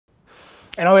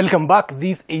And welcome back.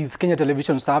 This is Kenya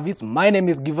Television Service. My name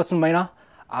is Giverson Maina.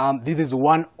 This is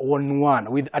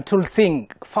One-on-One with Atul Singh,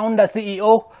 founder,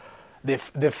 CEO,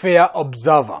 the Fair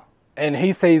Observer. And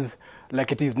he says,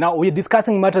 like it is now, we're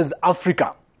discussing matters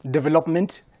Africa,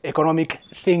 development, economic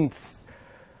things.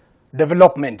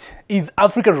 Development. Is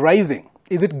Africa rising?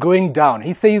 Is it going down?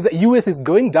 He says US is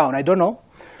going down. I don't know.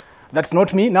 That's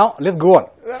not me. Now, let's go on.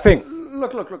 Sing.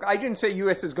 Look. I didn't say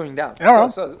US is going down. No.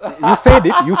 You said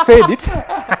it. You said it.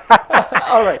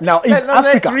 All right. Now, is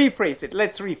Africa...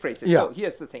 Let's rephrase it. Yeah. So,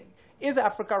 here's the thing. Is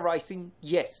Africa rising?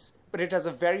 Yes. But it has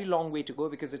a very long way to go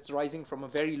because it's rising from a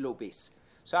very low base.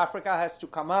 So, Africa has to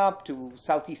come up to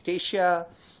Southeast Asia.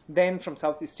 Then, from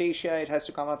Southeast Asia, it has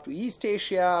to come up to East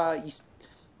Asia,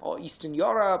 Eastern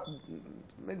Europe.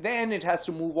 Then it has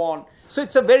to move on. So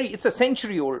it's a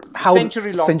century-long process.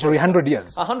 100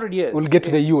 years. 100 years. We'll get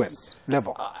to the US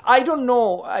level. I don't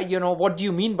know, what do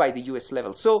you mean by the US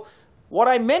level? So what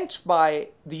I meant by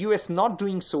the US not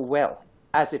doing so well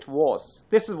as it was,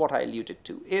 this is what I alluded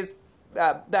to, is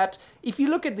that if you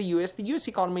look at the US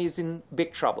economy is in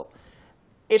big trouble.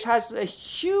 It has a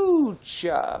huge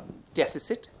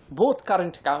deficit, both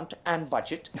current account and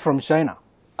budget. From China.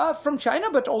 From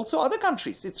China, but also other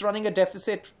countries. It's running a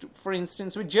deficit, for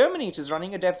instance, with Germany. It is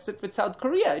running a deficit with South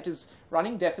Korea. It is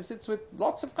running deficits with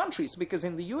lots of countries because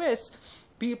in the US,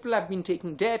 people have been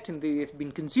taking debt and they've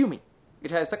been consuming.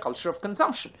 It has a culture of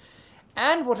consumption.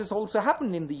 And what has also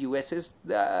happened in the US is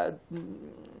the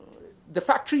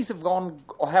factories have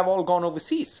all gone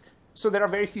overseas. So there are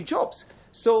very few jobs.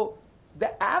 So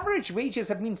the average wages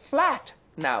have been flat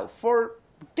now for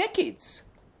decades.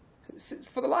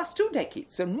 For the last 2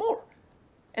 decades and more.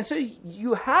 And so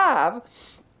you have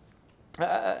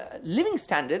living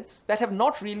standards that have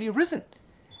not really risen.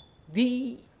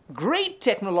 The great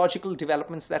technological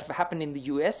developments that have happened in the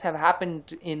US have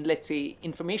happened in, let's say,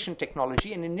 information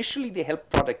technology, and initially they helped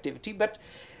productivity, but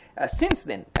since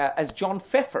then, as John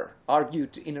Pfeffer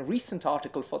argued in a recent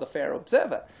article for the Fair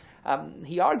Observer,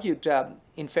 he argued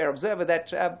in Fair Observer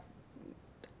that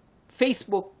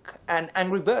Facebook and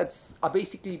Angry Birds are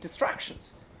basically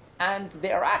distractions, and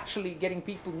they are actually getting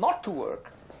people not to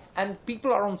work, and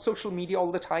people are on social media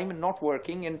all the time and not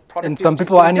working, and productivity. And some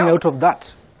people are earning out of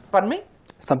that. Pardon me?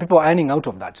 Some people are earning out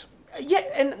of that. Yeah,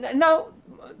 and now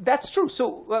that's true.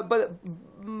 So, but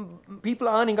people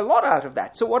are earning a lot out of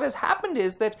that. So what has happened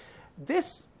is that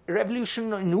this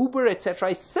revolution in Uber,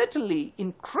 etc., is certainly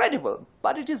incredible,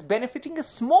 but it is benefiting a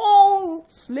small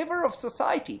sliver of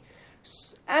society.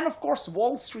 And of course,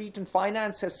 Wall Street and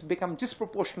finance has become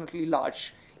disproportionately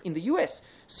large in the US.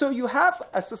 So you have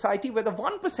a society where the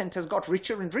 1% has got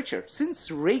richer and richer since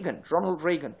Ronald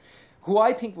Reagan, who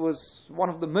I think was one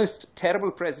of the most terrible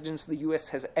presidents the US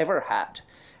has ever had.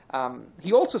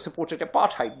 He also supported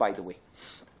apartheid, by the way.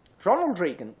 Ronald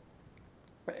Reagan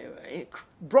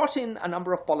brought in a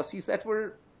number of policies that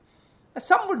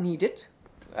some were needed,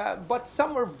 but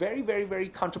some were very, very, very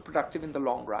counterproductive in the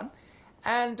long run.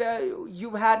 And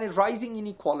you had a rising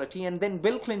inequality, and then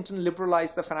Bill Clinton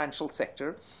liberalized the financial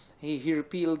sector. He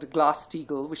repealed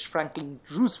Glass-Steagall, which Franklin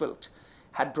Roosevelt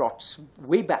had brought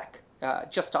way back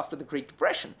just after the Great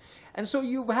Depression. And so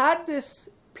you've had this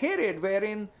period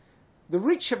wherein the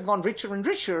rich have gone richer and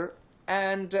richer,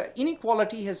 and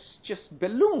inequality has just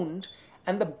ballooned,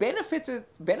 and the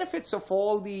benefits of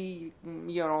all the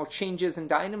changes in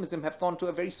dynamism have gone to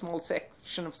a very small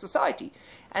section of society.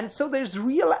 And so there's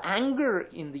real anger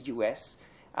in the US,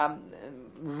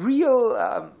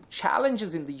 real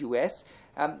challenges in the US.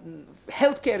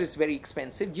 Healthcare is very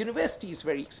expensive, university is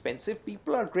very expensive,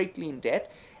 people are greatly in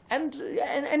debt. And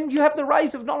you have the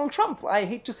rise of Donald Trump. I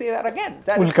hate to say that again.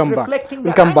 That is reflecting the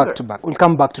anger. We'll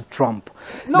come back to Trump.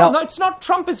 No, it's not.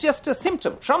 Trump is just a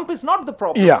symptom. Trump is not the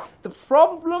problem. Yeah. The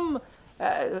problem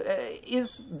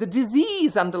is the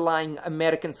disease underlying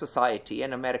American society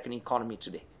and American economy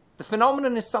today. The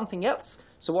phenomenon is something else.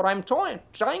 So what I'm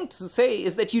trying to say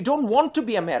is that you don't want to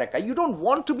be America. You don't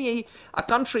want to be a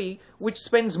country which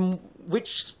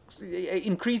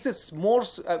increases more,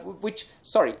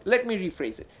 sorry, let me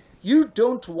rephrase it. You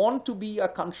don't want to be a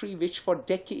country which for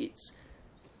decades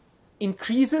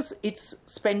increases its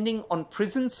spending on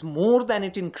prisons more than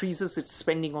it increases its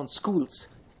spending on schools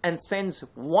and sends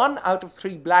 1 out of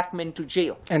 3 black men to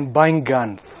jail. And buying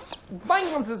guns. Buying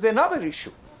guns is another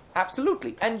issue.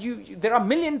 Absolutely. And there are $1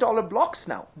 million blocks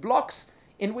now. Blocks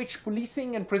in which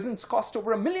policing and prisons cost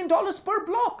over $1 million per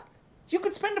block. You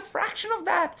could spend a fraction of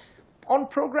that on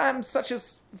programs such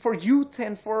as for youth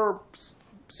and for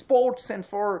sports and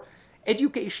for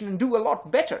education and do a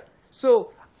lot better.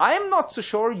 So I am not so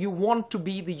sure you want to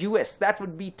be the US. That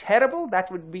would be terrible. That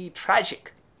would be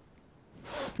tragic.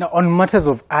 Now, on matters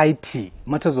of IT,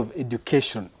 matters of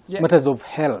education, matters of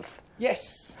health,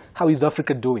 Yes. how is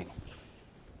Africa doing?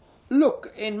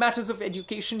 Look, in matters of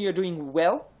education, you're doing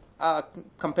well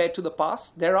compared to the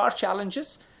past. There are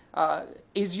challenges.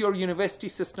 Is your university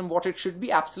system what it should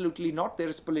be? Absolutely not. There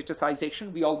is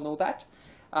politicization. We all know that.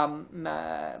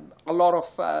 A lot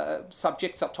of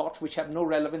subjects are taught which have no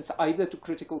relevance either to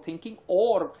critical thinking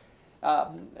or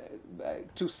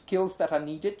to skills that are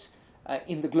needed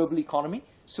in the global economy.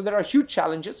 So there are huge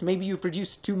challenges. Maybe you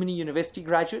produce too many university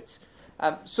graduates.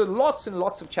 So lots and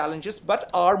lots of challenges. But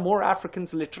are more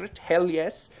Africans literate? Hell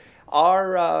yes.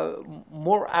 Are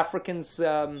more Africans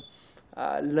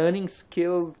learning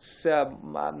skills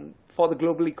for the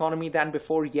global economy than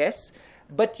before? Yes.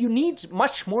 But you need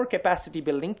much more capacity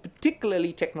building,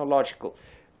 particularly technological.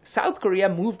 South Korea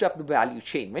moved up the value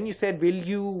chain. When you said, will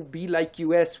you be like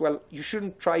US? Well, you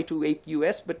shouldn't try to ape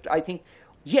US, but I think,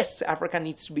 yes, Africa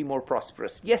needs to be more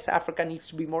prosperous. Yes, Africa needs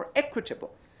to be more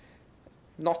equitable.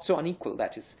 Not so unequal,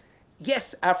 that is.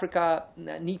 Yes, Africa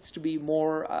needs to be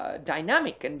more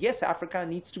dynamic. And yes, Africa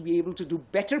needs to be able to do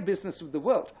better business with the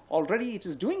world. Already it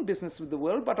is doing business with the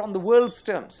world, but on the world's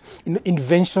terms.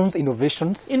 Inventions,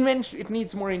 innovations? It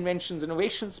needs more inventions,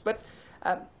 innovations. But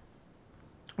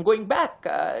going back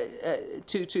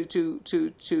to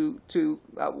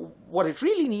what it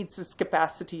really needs is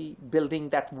capacity building,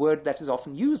 that word that is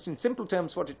often used. In simple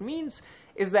terms, what it means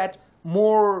is that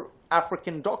more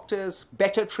African doctors,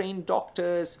 better trained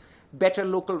doctors, better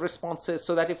local responses,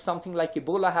 so that if something like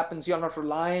Ebola happens, you're not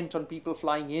reliant on people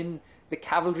flying in, the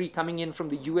cavalry coming in from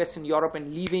the US and Europe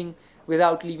and leaving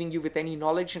without leaving you with any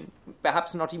knowledge and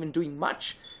perhaps not even doing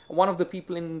much. One of the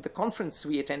people in the conference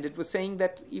we attended was saying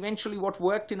that eventually what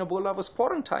worked in Ebola was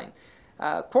quarantine.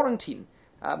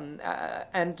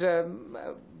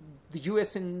 The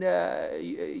US and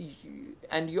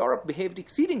Europe behaved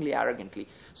exceedingly arrogantly.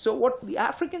 So what the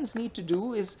Africans need to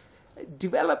do is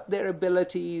develop their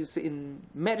abilities in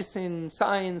medicine,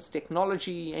 science,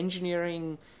 technology,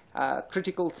 engineering,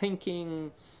 critical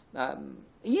thinking,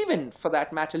 even for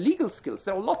that matter, legal skills.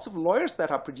 There are lots of lawyers that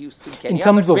are produced in Kenya, in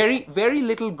terms but of very, very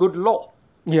little good law.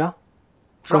 Yeah.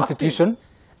 Constitution?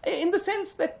 In the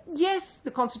sense that, yes,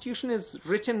 the Constitution is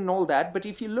written and all that, but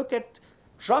if you look at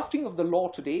drafting of the law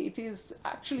today, it is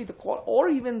actually or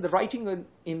even the writing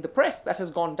in the press that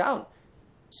has gone down.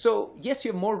 So, yes,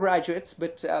 you have more graduates,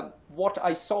 but what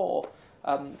I saw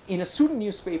in a student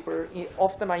newspaper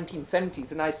of the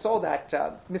 1970s, and I saw that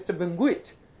Mr.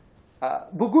 Buguit,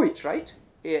 right?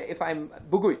 If I'm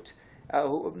Buguit,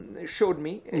 who showed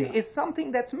me, is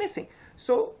something that's missing.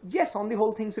 So, yes, on the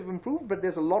whole, things have improved, but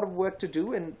there's a lot of work to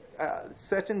do, and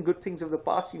certain good things of the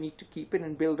past, you need to keep it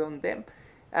and build on them.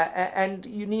 And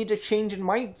you need a change in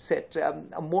mindset,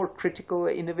 a more critical,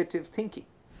 innovative thinking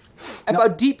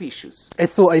about deep issues. I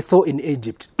saw in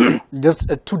Egypt,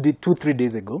 just 3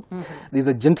 days ago, there's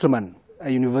a gentleman, a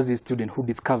university student who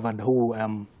discovered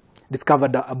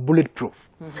a bulletproof,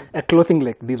 a clothing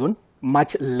like this one,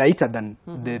 much lighter than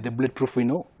the bulletproof we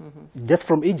know. Just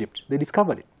from Egypt, they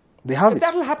discovered it. They have it.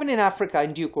 That will happen in Africa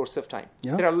in due course of time.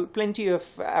 Yeah. There are plenty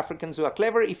of Africans who are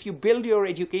clever. If you build your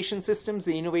education systems,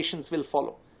 the innovations will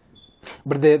follow.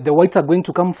 But the whites are going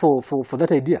to come for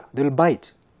that idea. They will buy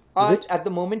it. At the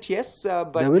moment, yes,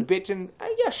 but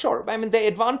yeah, sure. I mean, the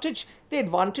advantage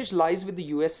lies with the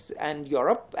US and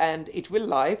Europe, and it will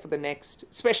lie for the next,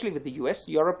 especially with the US.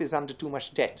 Europe is under too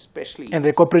much debt, especially. And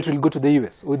the corporate will go to the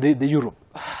US or the Europe.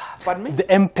 Pardon me? The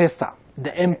M-Pesa.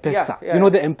 The M-Pesa. Yeah. You know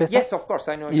the M-Pesa? Yes, of course,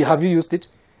 I know. Have you used it?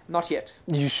 Not yet.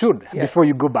 You should, before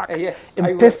you go back. Yes,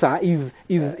 M-Pesa is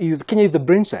Kenya is a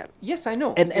brainchild. Yes, I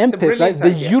know. And M-Pesa,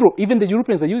 even the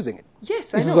Europeans are using it.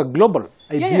 Yes, I know. It is a global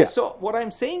idea. Yeah. So what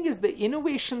I'm saying is the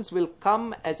innovations will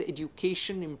come as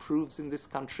education improves in this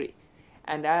country,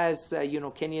 and as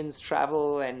Kenyans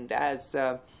travel, and as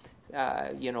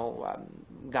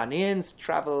Ghanaians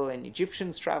travel, and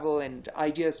Egyptians travel, and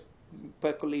ideas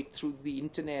percolate through the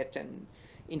internet and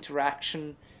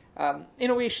interaction,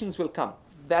 innovations will come.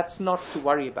 That's not to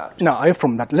worry about. Now,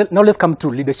 from that, now let's come to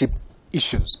leadership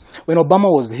issues. When Obama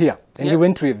was here and he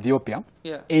went to Ethiopia,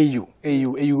 AU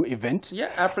event,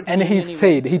 and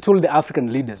he told the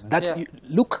African leaders that,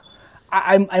 look,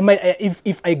 I might,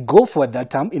 if I go for that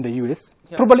term in the US,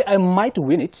 probably I might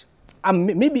win it.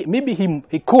 Maybe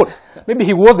he could. Maybe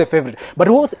he was the favorite. But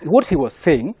what he was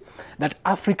saying, that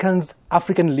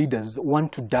African leaders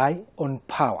want to die on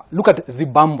power. Look at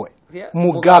Zimbabwe.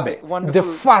 Mugabe, the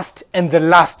first and the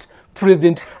last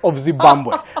president of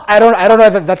Zimbabwe. I don't know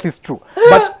that that is true.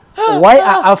 But why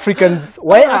are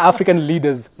African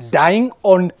leaders dying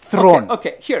on throne?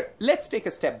 Okay, here, let's take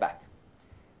a step back.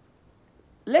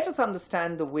 Let us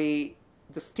understand the way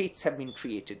the states have been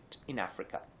created in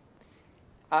Africa.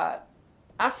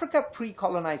 Africa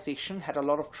pre-colonization had a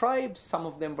lot of tribes. Some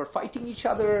of them were fighting each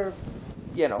other,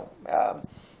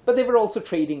 but they were also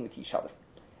trading with each other.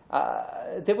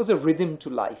 There was a rhythm to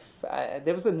life.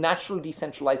 There was a natural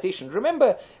decentralization.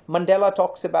 Remember, Mandela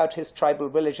talks about his tribal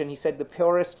village, and he said the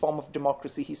purest form of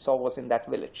democracy he saw was in that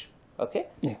village. Okay,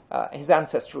 yeah. His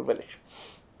ancestral village.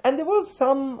 And there was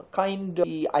some kind of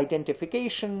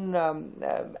identification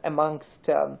amongst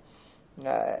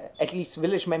at least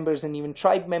village members and even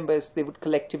tribe members. They would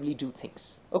collectively do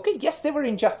things. Okay, yes, there were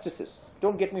injustices.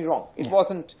 Don't get me wrong. It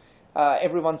wasn't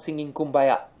everyone singing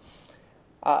Kumbaya.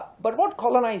 But what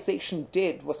colonization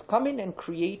did was come in and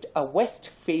create a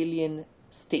Westphalian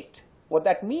state. What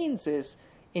that means is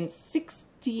in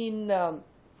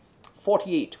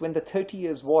 1648, when the 30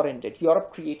 Years' War ended,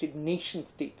 Europe created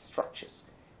nation-state structures,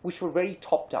 which were very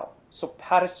top-down. So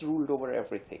Paris ruled over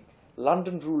everything.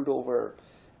 London ruled over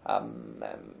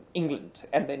England,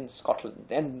 and then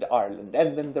Scotland, and Ireland,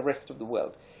 and then the rest of the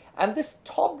world. And these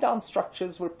top-down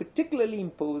structures were particularly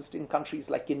imposed in countries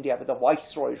like India, where the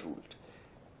viceroy ruled.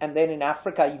 And then in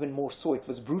Africa, even more so, it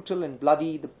was brutal and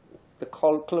bloody. The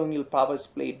colonial powers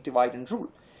played divide and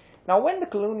rule. Now, when the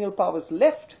colonial powers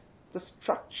left, the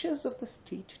structures of the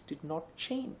state did not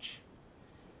change.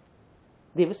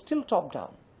 They were still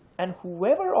top-down. And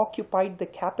whoever occupied the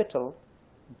capital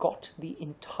got the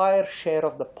entire share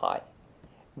of the pie.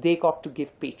 They got to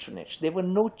give patronage. There were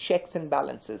no checks and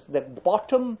balances. The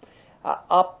bottom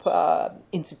up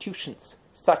institutions,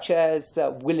 such as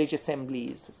village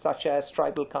assemblies, such as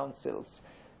tribal councils,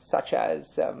 such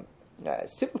as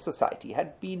civil society,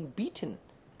 had been beaten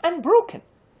and broken.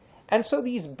 And so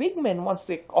these big men, once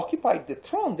they occupied the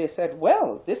throne, they said,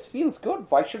 well, this feels good.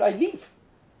 Why should I leave?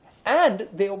 And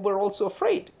they were also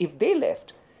afraid if they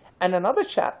left and another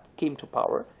chap came to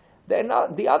power, then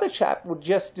the other chap would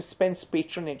just dispense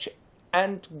patronage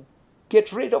and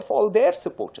get rid of all their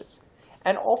supporters.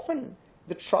 And often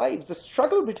the tribes, the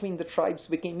struggle between the tribes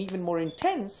became even more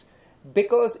intense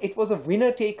because it was a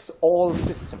winner-takes-all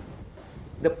system.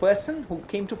 The person who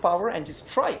came to power and his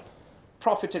tribe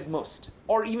profited most,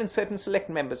 or even certain select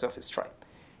members of his tribe.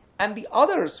 And the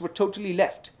others were totally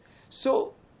left.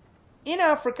 So in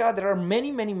Africa, there are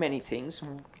many, many, many things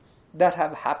that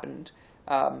have happened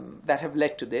that have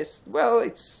led to this. Well,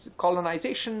 it's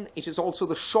colonization. It is also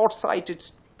the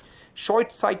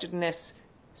short-sightedness,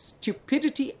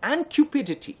 stupidity and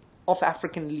cupidity of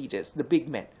African leaders, the big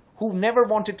men, who never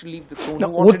wanted to leave the throne, who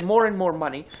wanted more and more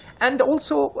money, and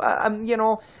also,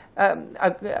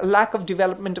 a lack of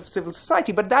development of civil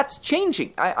society. But that's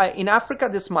changing. In Africa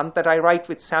this month that I write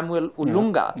with Samuel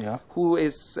Ulunga, who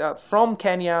is from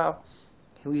Kenya.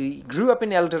 He grew up in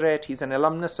Eldoret. He's an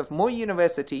alumnus of Moi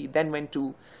University, then went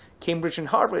to Cambridge and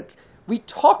Harvard. We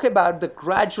talk about the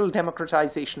gradual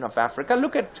democratization of Africa.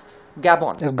 Look at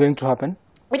Gabon. It's going to happen.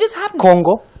 It is happening.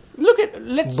 Congo. Look at,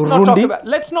 let's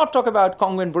not talk about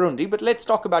Congo and Burundi, but let's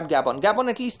talk about Gabon. Gabon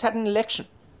at least had an election.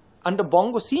 Under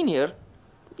Bongo Senior,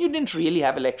 you didn't really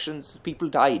have elections. People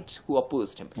died who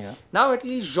opposed him. Yeah. Now at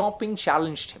least Jean Ping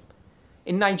challenged him.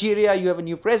 In Nigeria, you have a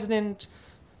new president.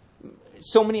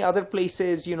 So many other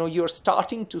places, you're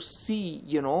starting to see,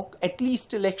 at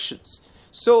least elections.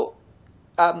 So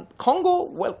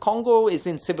Congo is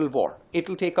in civil war.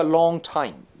 It'll take a long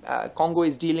time. Congo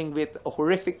is dealing with a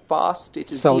horrific past.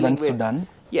 It is Southern Sudan.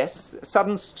 Yes,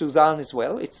 Southern Sudan as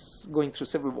well. It's going through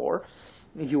civil war.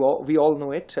 We all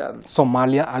know it.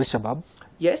 Somalia, Al-Shabaab.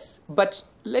 Yes, but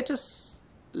let us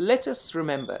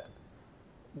remember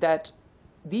that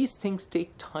these things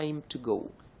take time to go.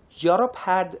 Europe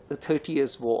had the 30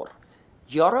 Years' War.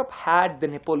 Europe had the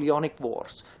Napoleonic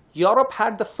Wars. Europe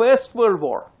had the First World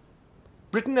War.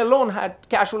 Britain alone had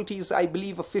casualties, I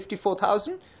believe, of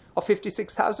 54,000 or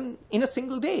 56,000 in a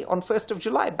single day on 1st of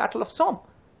July, Battle of Somme.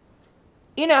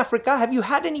 In Africa, have you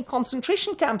had any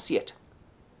concentration camps yet?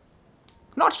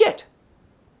 Not yet.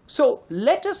 So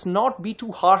let us not be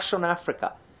too harsh on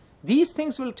Africa. These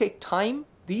things will take time.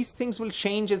 These things will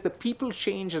change as the people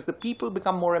change, as the people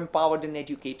become more empowered and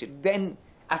educated. Then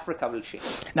Africa will change.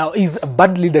 Now, is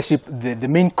bad leadership the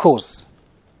main cause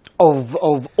of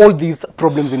all these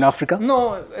problems in Africa?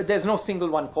 No, there's no single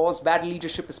one cause. Bad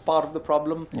leadership is part of the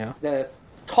problem. Yeah. The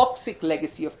toxic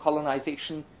legacy of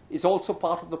colonization is also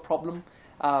part of the problem.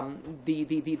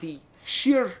 The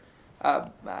sheer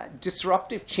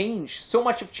disruptive change, so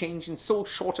much of change in so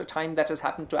short a time that has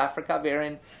happened to Africa,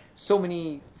 wherein so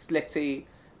many, let's say,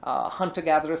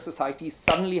 hunter-gatherer societies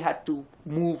suddenly had to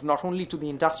move not only to the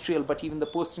industrial but even the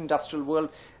post-industrial world.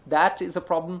 That is a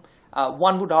problem.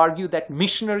 One would argue that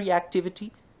missionary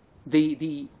activity,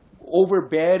 the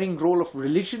overbearing role of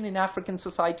religion in African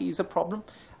society is a problem,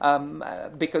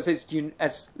 because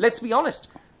as let's be honest,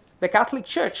 the Catholic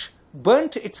Church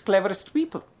burnt its cleverest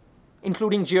people,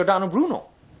 including Giordano Bruno,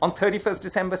 on 31st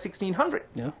December 1600.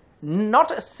 Yeah.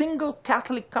 Not a single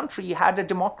Catholic country had a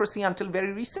democracy until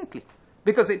very recently,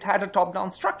 because it had a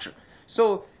top-down structure.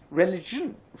 So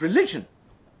religion,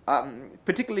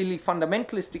 particularly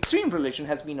fundamentalist extreme religion,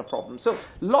 has been a problem. So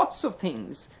lots of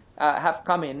things have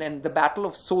come in, and the battle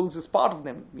of souls is part of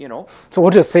them, you know. So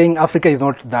what you're saying, Africa is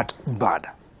not that bad?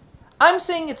 I'm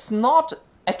saying it's not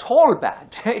at all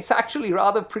bad. It's actually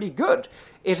rather pretty good.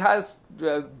 It has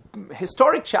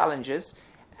historic challenges,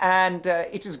 and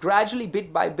it is gradually,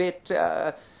 bit by bit,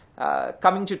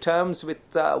 coming to terms with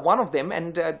one of them,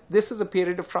 and this is a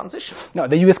period of transition. Now,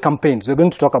 the US campaigns, we're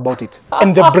going to talk about it.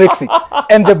 And the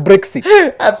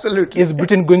Brexit. Absolutely. Is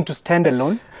Britain going to stand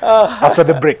alone after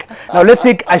the break? Now, let's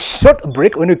take a short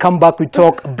break. When we come back, we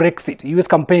talk Brexit. US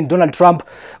campaign, Donald Trump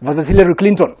versus Hillary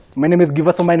Clinton. My name is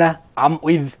Givasun Maina. I'm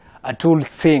with Atul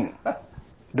Singh.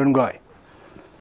 Don't go away.